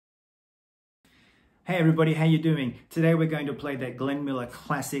Hey everybody, how you doing? Today we're going to play that Glenn Miller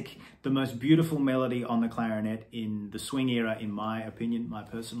classic, the most beautiful melody on the clarinet in the swing era, in my opinion, my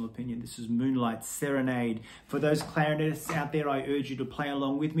personal opinion. This is Moonlight Serenade. For those clarinetists out there, I urge you to play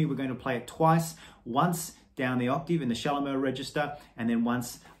along with me. We're going to play it twice, once down the octave in the shallow register, and then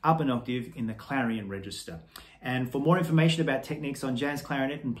once up an octave in the clarion register. And for more information about techniques on jazz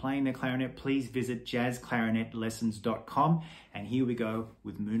clarinet and playing the clarinet, please visit jazzclarinetlessons.com. And here we go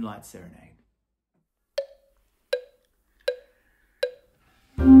with Moonlight Serenade.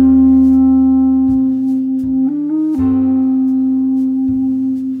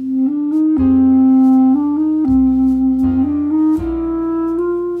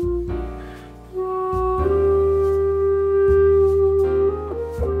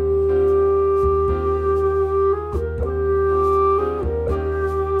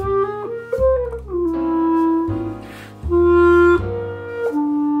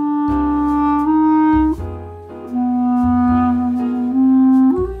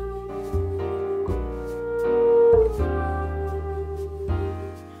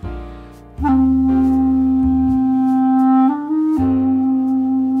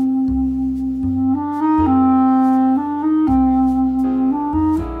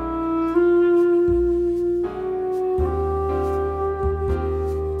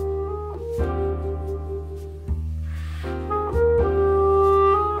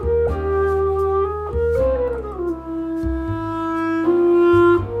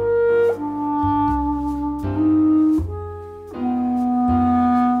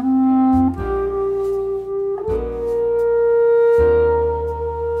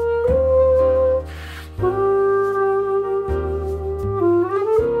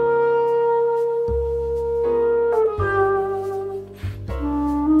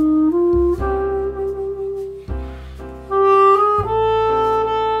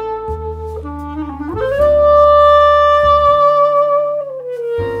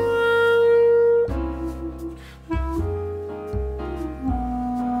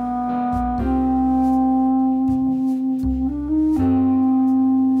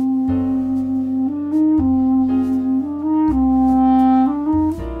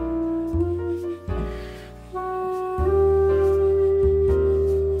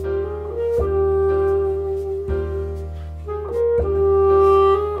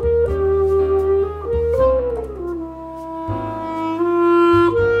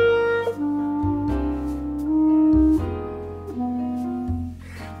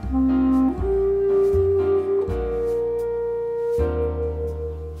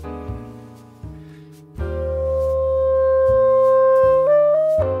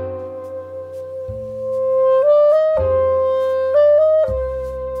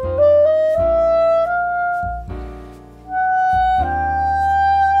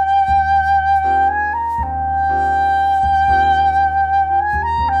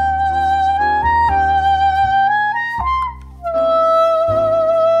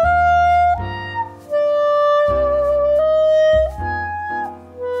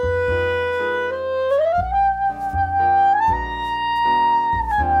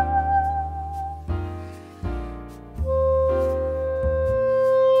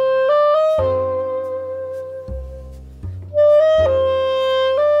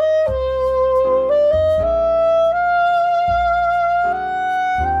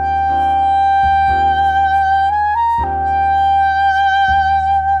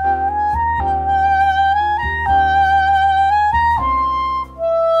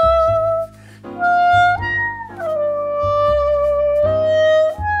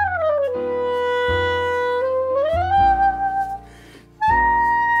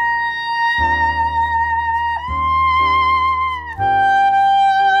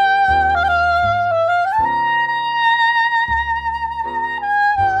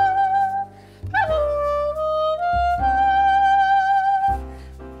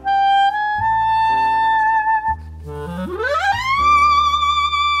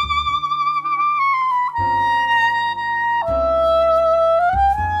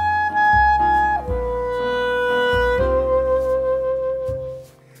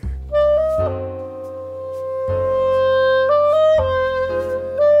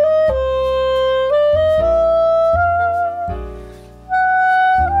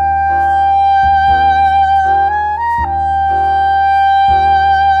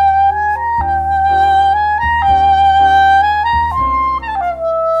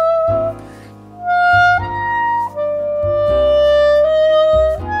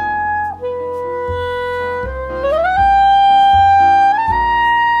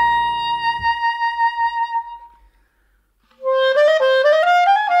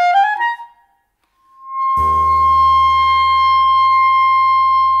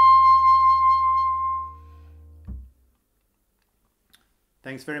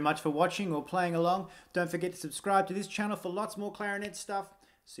 Thanks very much for watching or playing along. Don't forget to subscribe to this channel for lots more clarinet stuff.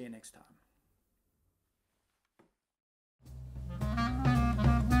 See you next time.